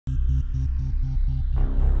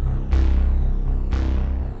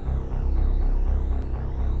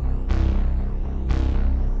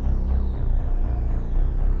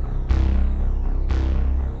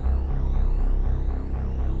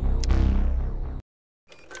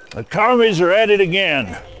The commies are at it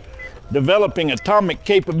again, developing atomic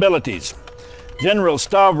capabilities. General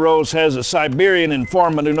Stavros has a Siberian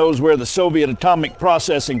informant who knows where the Soviet atomic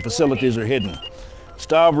processing facilities are hidden.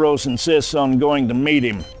 Stavros insists on going to meet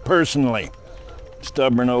him, personally.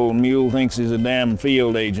 Stubborn old mule thinks he's a damn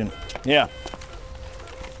field agent. Yeah.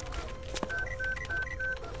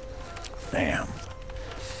 Damn.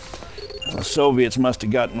 The Soviets must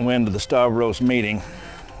have gotten wind of the Stavros meeting.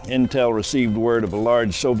 Intel received word of a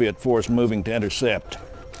large Soviet force moving to intercept.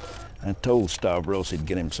 I told Stavros he'd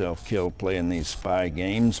get himself killed playing these spy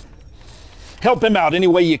games. Help him out any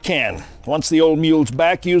way you can. Once the old mule's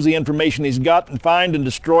back, use the information he's got and find and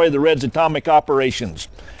destroy the Red's atomic operations.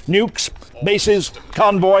 Nukes, bases,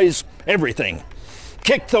 convoys, everything.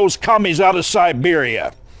 Kick those commies out of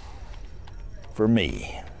Siberia. For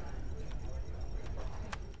me.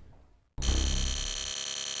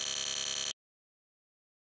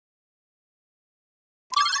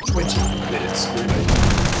 20 minutes remaining.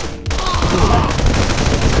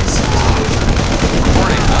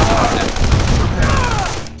 Reporting. Affirmative.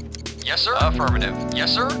 Yes, sir. Affirmative.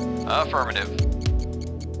 Yes, sir. Affirmative.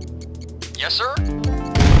 Yes, sir.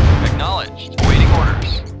 Acknowledged. Awaiting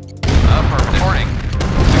orders. Affirmative. Reporting.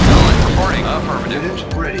 Acknowledged. Reporting. Affirmative.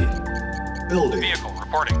 Unit ready. Building. Vehicle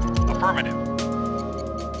reporting. Affirmative.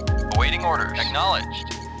 Awaiting orders.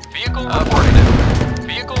 Acknowledged. Vehicle affirmative.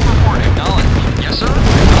 Vehicle reporting. Acknowledged. Yes, sir.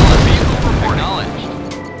 Acknowledged. Vehicle report.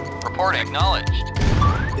 Acknowledged. Reporting. Acknowledged.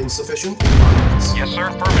 Insufficient funds. Yes, sir.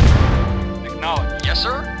 Affirmative. Acknowledged. Yes,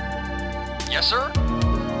 sir. Yes, sir.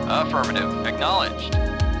 Affirmative. Acknowledged.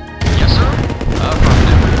 Yes, sir.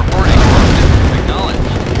 Affirmative. Reporting. Affirmative. Acknowledged.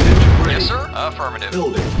 Unit ready. Yes, sir. Affirmative.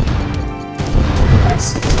 Building.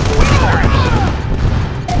 Waiting orders.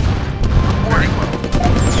 Reporting.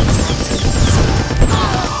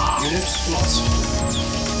 Unit lost.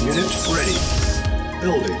 Unit ready.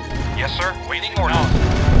 Building. Yes, sir. Waiting orders.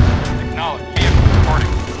 Acknowledged. Vehicle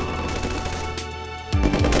reporting.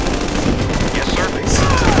 Yes, sir. Base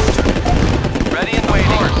activity. Ready and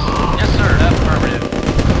waiting. Yes, sir. Affirmative.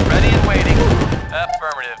 Ready and waiting.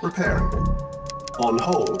 Affirmative. Repairing. On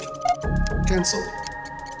hold. Cancel.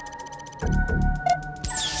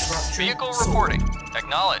 Vehicle reporting.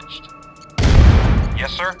 Acknowledged.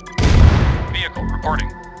 Yes, sir. Vehicle reporting.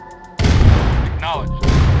 Acknowledged.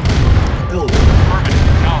 Building. Affirmative.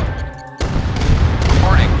 Acknowledged.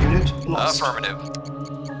 Reporting. Unit lost. Affirmative.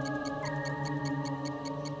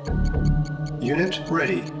 Unit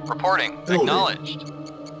ready. Reporting. Building. Acknowledged.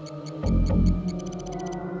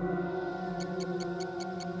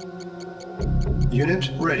 Unit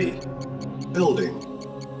ready. Building.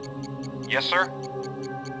 Yes, sir.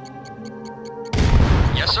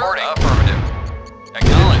 Yes, sir. Reporting. Affirmative.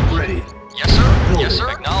 Acknowledged. Ready. Yes, sir. Building. Yes, sir.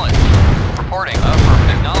 Acknowledged. Reporting.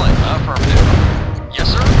 Affirmative. Acknowledged. Affirmative. Yes,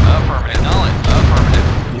 sir. Affirmative. Acknowledged. Affirmative.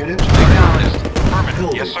 Unit Affirmative. ready. Affirmative.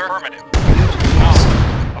 Building. Yes, sir. Affirmative. Unit lost.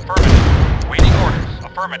 Affirmative. Waiting orders.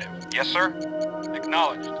 Affirmative. Yes, sir.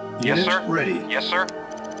 Acknowledged. Yes, Unit sir. ready. Yes, sir.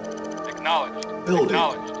 Acknowledged. Building.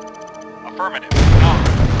 Acknowledged. Affirmative.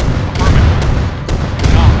 Acknowledged. Affirmative.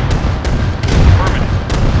 Acknowledged. Affirmative.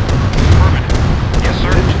 Affirmative. Yes,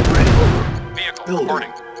 sir. Unit ready. Vehicle Building.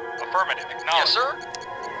 reporting. Affirmative. Acknowledged. Yes, sir.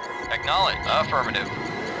 Acknowledged. Affirmative.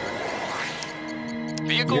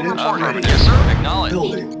 Vehicle Unit reporting. ready. Yes, sir. Acknowledged.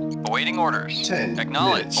 Building. Awaiting orders. 10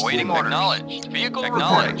 Acknowledged. minutes Awaiting remaining. orders. Acknowledged. Vehicle Repairing.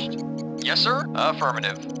 acknowledged. Yes, sir.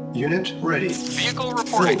 Affirmative. Unit ready. Vehicle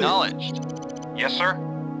report Building. acknowledged. Yes, sir.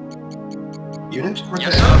 Unit repaired.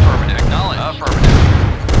 Yes, sir. Affirmative. Acknowledged. Affirmative.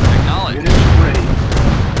 Acknowledged. Unit ready.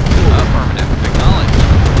 Building. Affirmative. Acknowledged.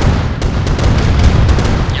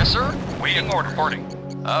 Yes, sir. Waiting order. Reporting.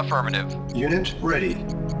 Affirmative. Unit ready.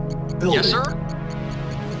 Building. Yes, sir.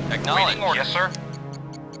 Acknowledged. Yes, sir.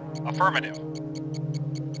 Affirmative.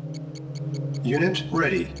 Unit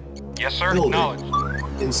ready. Yes, sir. Building.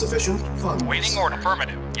 Acknowledged. Insufficient funds. Waiting order.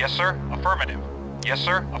 Affirmative. Yes, sir. Affirmative. Yes,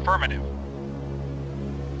 sir. Affirmative.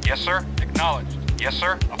 Yes, sir. Acknowledged. Yes,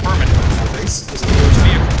 sir. Affirmative. Base is under attack.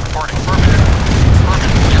 Vehicle reporting. Affirmative.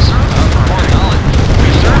 Affirmative. Yes, sir. Affirmative. Acknowledged.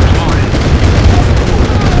 Yes, sir. Acknowledged.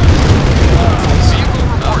 Vehicle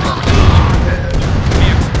reporting. Repaired.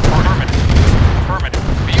 Vehicle report. Affirmative. Affirmative.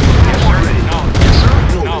 Vehicle. Yes, sir. Acknowledged. Yes, sir.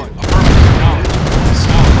 Acknowledged. Affirmative. Acknowledged.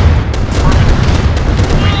 Affirmative.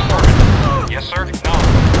 Waiting order. Yes, sir.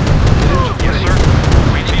 Acknowledged. Yes, sir.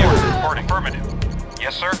 Waiting order. Reporting. Affirmative.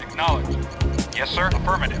 Yes, sir. Acknowledged. Yes, sir.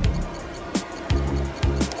 Affirmative.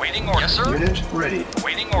 Waiting orders. Yes, sir. Unit ready.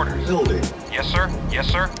 Waiting orders. Building. Yes, sir. Yes,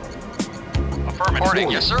 sir. Affirmative.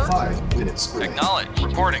 Reporting. Yes, sir. 5 minutes remaining. Acknowledged.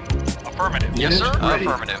 Reporting. Affirmative. Yes, sir. Unit ready.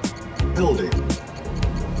 Affirmative. Building.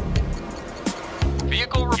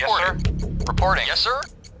 Vehicle Yes, reporting. Reporting. Yes, sir.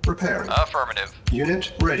 Preparing. Affirmative.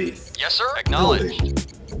 Unit ready. Yes, sir. Acknowledged.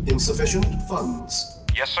 Building. Insufficient funds.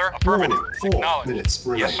 Yes, sir. Affirmative. Warning, 4 Acknowledged. minutes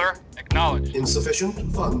Yes, sir. remaining. Acknowledged.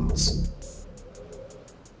 Insufficient funds.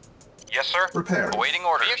 Yes, sir. Repairing. Awaiting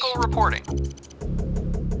orders. Vehicle reporting.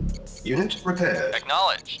 Unit repaired.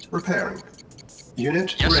 Acknowledged. Repairing.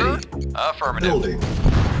 Unit Yes, sir. ready. Affirmative. Building.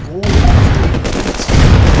 Warning, 3 minutes.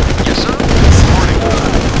 Yes, sir.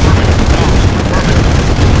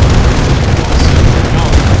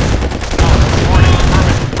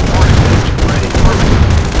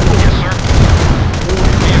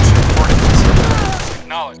 Reporting.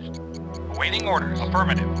 Acknowledged. Awaiting orders.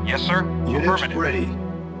 Affirmative. Yes, sir. Unit Affirmative. ready.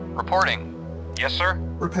 Reporting. Yes, sir.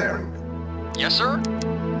 Repairing. Yes, sir.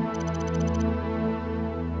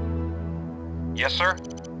 Yes, sir.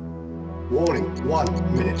 Warning,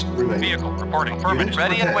 1 minute remaining. Vehicle reporting. Affirmative. Unit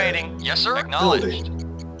Ready and repaired. waiting. Yes, sir. Acknowledged.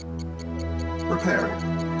 Repairing.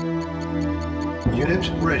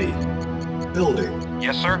 Unit ready. Building.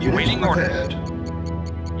 Yes, sir. Unit Waiting orders. repaired.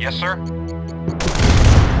 Yes, sir.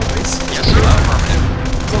 Base Yes, sir. Affirmative.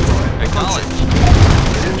 Convoy Acknowledged.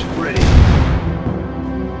 approaching. Unit ready.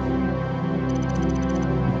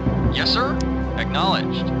 Yes, sir.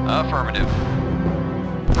 Acknowledged. Affirmative.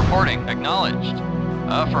 Reporting. Acknowledged.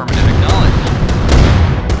 Affirmative. Acknowledged.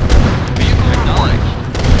 Vehicle acknowledged.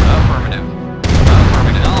 Affirmative.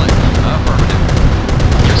 Affirmative. Acknowledged. Affirmative.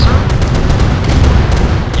 Yes, sir.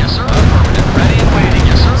 Yes, sir. Affirmative. Ready and waiting.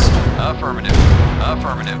 Yes, sir. Affirmative.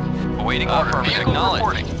 Affirmative. Awaiting orders. Vehicle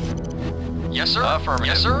acknowledged. Yes, sir. Affirmative.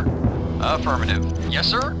 Yes, sir. Affirmative. Yes,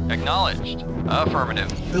 sir. Acknowledged. Affirmative.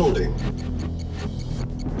 Building.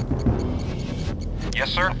 Yes,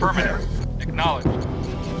 sir. Affirmative. Acknowledged.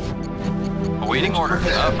 Awaiting Unit orders.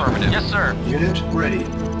 prepared. Affirmative. Yes, sir. Unit ready.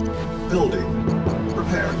 Building.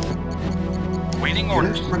 Preparing. Waiting Unit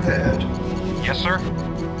orders. repaired. Yes, sir.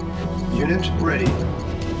 Unit ready.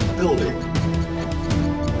 Building.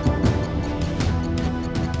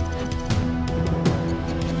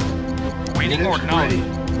 Waiting Unit order. ready.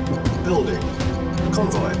 Acknowledged. Building.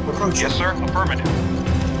 Convoy approaching. Yes, sir. Affirmative.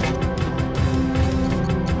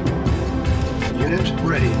 Unit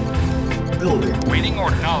ready. Building. Waiting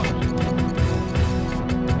order. Acknowledged.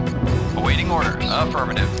 Awaiting orders.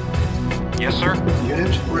 Affirmative. Yes, sir.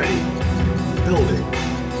 Unit ready. Building.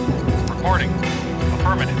 Reporting.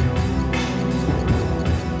 Affirmative.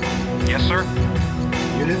 Yes, sir.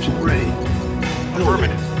 Unit ready. Building.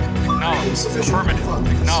 Affirmative. Acknowledged. Insufficient Affirmative. funds.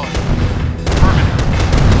 Acknowledged. Affirmative.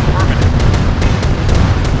 Affirmative.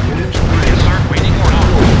 Unit Yes, ready. sir. Waiting order.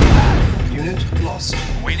 Unit lost.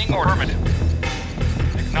 Waiting order. Affirmative.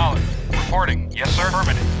 Acknowledged. Reporting. Yes, sir.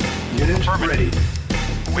 Affirmative. Unit Affirmative. ready.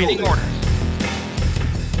 Waiting Building. orders.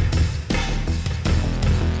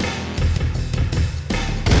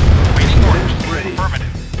 Waiting orders. Unit ready.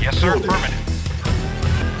 Affirmative. Yes, sir. Building. Affirmative.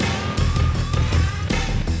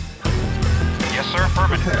 Yes, sir.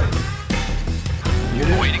 Affirmative. Prepared.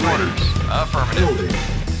 Unit Awaiting ready. orders. Affirmative. Building.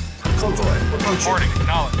 Convoy approaching. Reporting.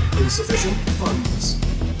 Acknowledged. Insufficient funds.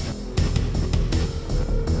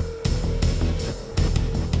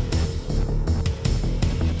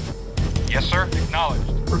 Yes, sir.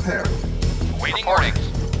 Acknowledged. Preparing. Waiting Reporting.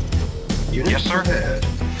 orders. Unit Yes, sir. prepared.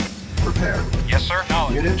 Preparing. Yes, sir.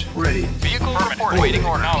 Acknowledged. Unit ready. Vehicle Affirmative. reporting. Awaiting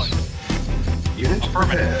orders. Acknowledged. Unit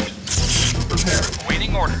prepared. Affirmative. Preparing.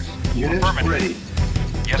 Waiting orders. Unit Affirmative. ready.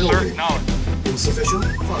 Yes, sir. Building. Acknowledged. Insufficient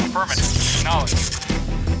funds. Affirmative. Acknowledged.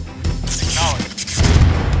 Acknowledged.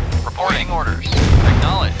 Reporting orders.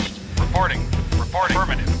 Acknowledged. Reporting. Reporting.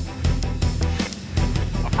 Affirmative.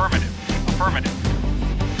 Affirmative. Affirmative.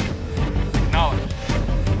 Acknowledged.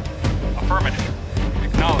 Affirmative.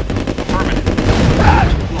 Acknowledged.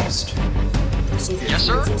 Affirmative. Lost. Soviet Yes,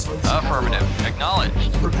 sir. reinforcements Affirmative. have Acknowledged.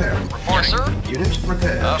 arrived. Preparing. Yes, Reporting. sir. Unit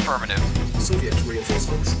prepared. Affirmative. Soviet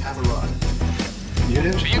reinforcements have arrived.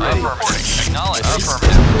 Unit Vehicle ready. reporting. Acknowledged. Base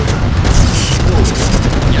Affirmative. Building.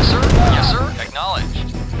 Yes, sir. Yes, sir. Acknowledged.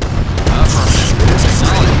 Affirmative.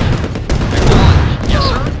 Acknowledged. Acknowledged. Yes,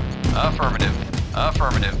 sir. Affirmative.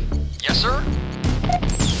 Affirmative. Yes, sir.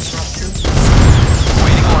 Structure.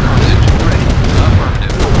 Waiting orders. Ready.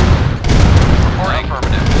 Affirmative. Reporting.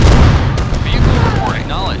 Affirmative. Vehicle reporting.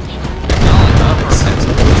 Acknowledged. Acknowledged. Affirmative.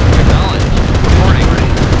 Acknowledged. Reporting.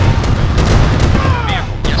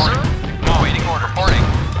 Vehicle. Yes, sir. Acknowledged. Waiting order. Reporting.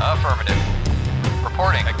 Affirmative.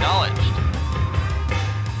 Reporting. Acknowledged.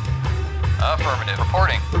 Affirmative.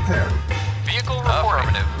 Reporting. Preparing. Vehicle reporting.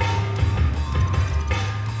 Affirmative.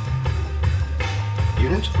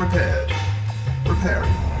 Unit prepared.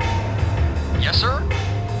 Repairing. Yes, sir.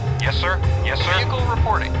 Yes, sir. Yes, sir. Vehicle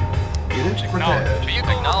reporting. Unit Acknowledged. prepared.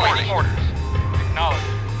 Vehicle Awaiting reporting. orders. Acknowledged.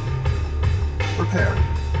 Repairing.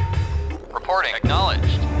 Reporting.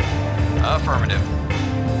 Acknowledged. Affirmative.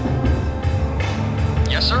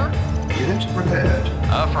 Yes, sir. Unit prepared.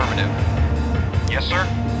 Affirmative. Yes, sir.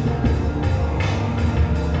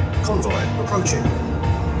 Convoy approaching.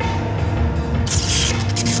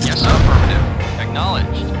 Yes, sir. Affirmative.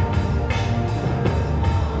 Acknowledged.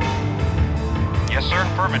 Yes, sir.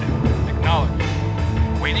 Affirmative.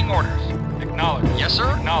 Acknowledged. Waiting orders. Acknowledged. Yes, sir.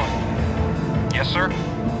 Acknowledged. Yes, sir.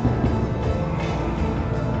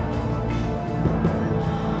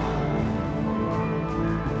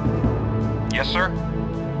 Yes, sir.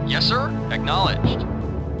 Yes, sir. Acknowledged.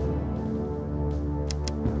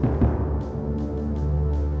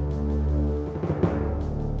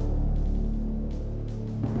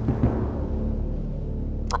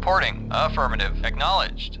 Reporting. Affirmative.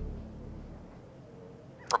 Acknowledged.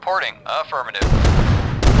 Reporting. Affirmative.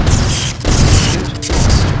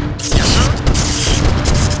 Yes, sir.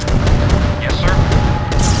 Yes, sir.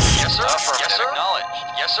 Yes, sir. Affirmative. Yes, sir. Acknowledged.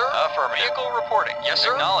 Yes, sir. Affirmative. Vehicle reporting. Yes,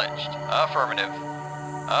 sir. Acknowledged. Affirmative.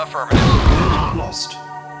 Affirmative. Unit lost.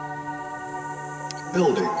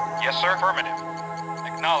 Building. Yes, sir. Affirmative.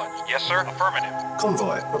 Acknowledged. Yes, sir. Affirmative.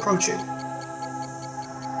 Convoy approaching.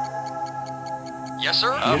 Yes,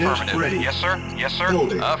 sir. Unit Affirmative. ready. Yes, sir. Yes, sir.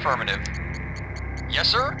 Building. Affirmative. Yes,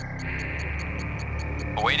 sir.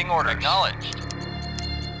 Awaiting order. Acknowledged.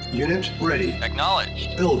 Unit ready.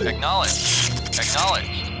 Acknowledged. Building. Acknowledged.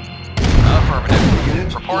 Acknowledged. Affirmative.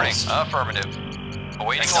 Unit Reporting. lost. Affirmative.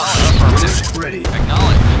 Awaiting order. Affirmative. Unit ready.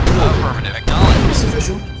 Acknowledged. Affirmative. Acknowledged.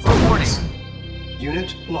 Insufficient Reporting. funds.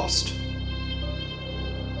 Unit lost.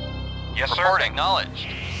 Yes, sir. Reporting. Acknowledged.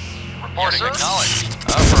 Reporting. Yes, sir. Acknowledged.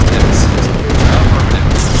 Affirmative. Affirmative.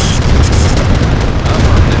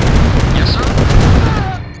 Affirmative. Yes, sir.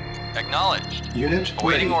 Acknowledged. Unit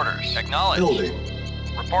Awaiting ready. orders. Acknowledged. Building.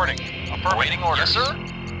 Reporting. Affirmative. Awaiting orders. Yes, sir.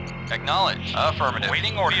 Acknowledged. Affirmative.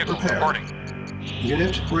 Waiting orders. Vehicle Prepare. reporting.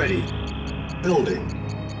 Unit ready. Building.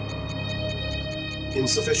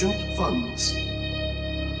 Insufficient funds.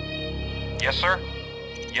 Yes, sir.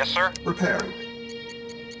 Yes, sir. Repairing.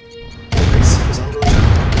 Base is under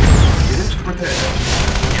attack. Unit prepared.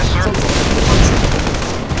 Yes, sir. Convoy approaching.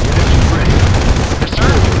 Unit ready. Yes, sir.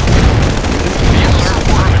 Yes, sir.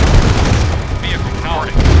 Affirmative. Vehicle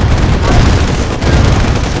reporting.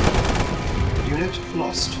 Unit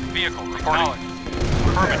lost. Vehicle acknowledged.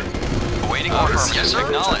 Affirmative. Awaiting orders. Affirmative. Yes, sir.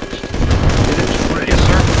 Acknowledged. Unit ready. Yes,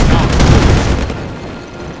 sir. Acknowledged.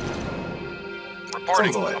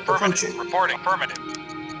 Reporting. Convoy Affirmative. approaching. Reporting. Affirmative.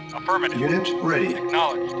 Affirmative. Unit ready.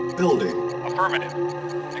 Acknowledged. Building. Affirmative.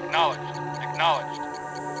 Acknowledged. Acknowledged.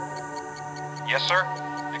 Yes, sir.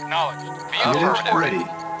 Acknowledged. Vehicle Unit reporting.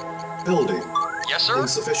 ready. Building. Yes, sir.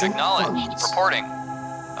 Insufficient Acknowledged. funds. Reporting.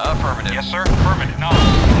 Affirmative. Yes, sir. Affirmative.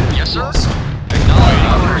 Acknowledged. Unit Yes, sir. lost. Acknowledged.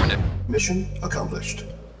 Affirmative. Mission accomplished.